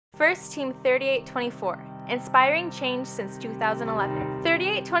First Team 3824, inspiring change since 2011.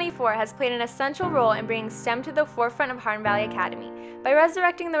 3824 has played an essential role in bringing STEM to the forefront of Hardin Valley Academy. By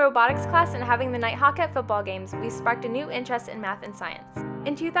resurrecting the robotics class and having the Nighthawk at football games, we sparked a new interest in math and science.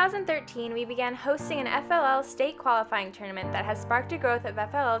 In 2013, we began hosting an FLL state qualifying tournament that has sparked a growth of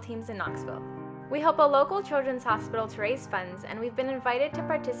FLL teams in Knoxville. We help a local children's hospital to raise funds, and we've been invited to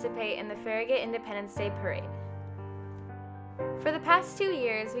participate in the Farragut Independence Day Parade. For the past 2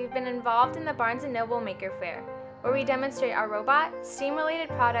 years, we've been involved in the Barnes & Noble Maker Fair, where we demonstrate our robot, STEAM-related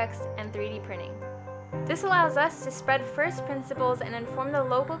products, and 3D printing. This allows us to spread FIRST principles and inform the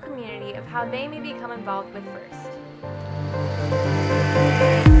local community of how they may become involved with FIRST.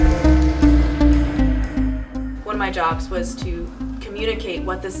 One of my jobs was to communicate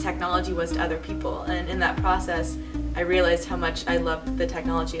what this technology was to other people, and in that process I realized how much I loved the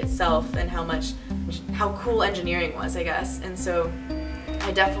technology itself and how cool engineering was, I guess. And so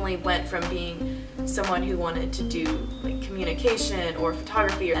I definitely went from being someone who wanted to do like communication or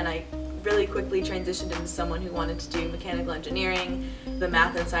photography, and I really quickly transitioned into someone who wanted to do mechanical engineering, the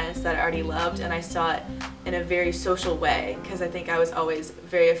math and science that I already loved, and I saw it in a very social way, because I think I was always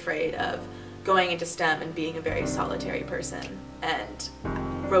very afraid of going into STEM and being a very solitary person. And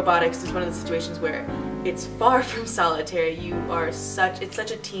robotics is one of the situations where it's far from solitary. It's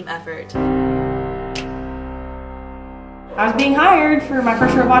such a team effort. I was being hired for my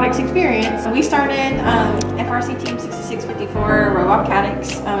first robotics experience. We started FRC Team 6654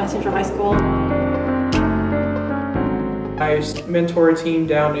 Robotics at Central High School. I mentor a team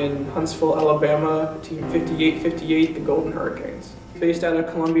down in Huntsville, Alabama, Team 5858, the Golden Hurricanes, based out of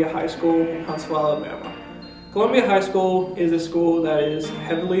Columbia High School in Huntsville, Alabama. Columbia High School is a school that is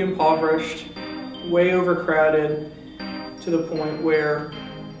heavily impoverished, way overcrowded, to the point where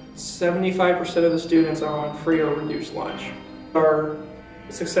 75% of the students are on free or reduced lunch. Our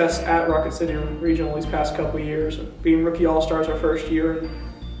success at Rocket City Regional these past couple of years, being rookie all-stars our first year,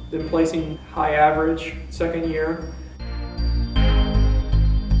 then placing high average second year.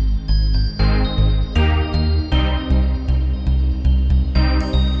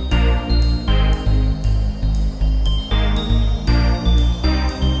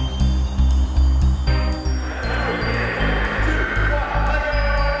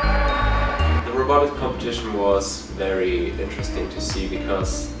 The robotics competition was very interesting to see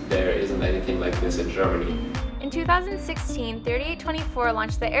because there isn't anything like this in Germany. In 2016, 3824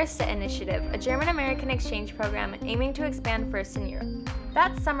 launched the Erste Initiative, a German-American exchange program aiming to expand FIRST in Europe.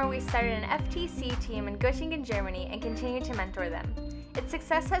 That summer, we started an FTC team in Göttingen, Germany, and continued to mentor them. Its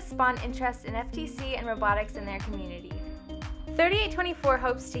success has spawned interest in FTC and robotics in their community. 3824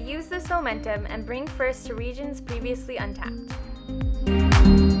 hopes to use this momentum and bring FIRST to regions previously untapped.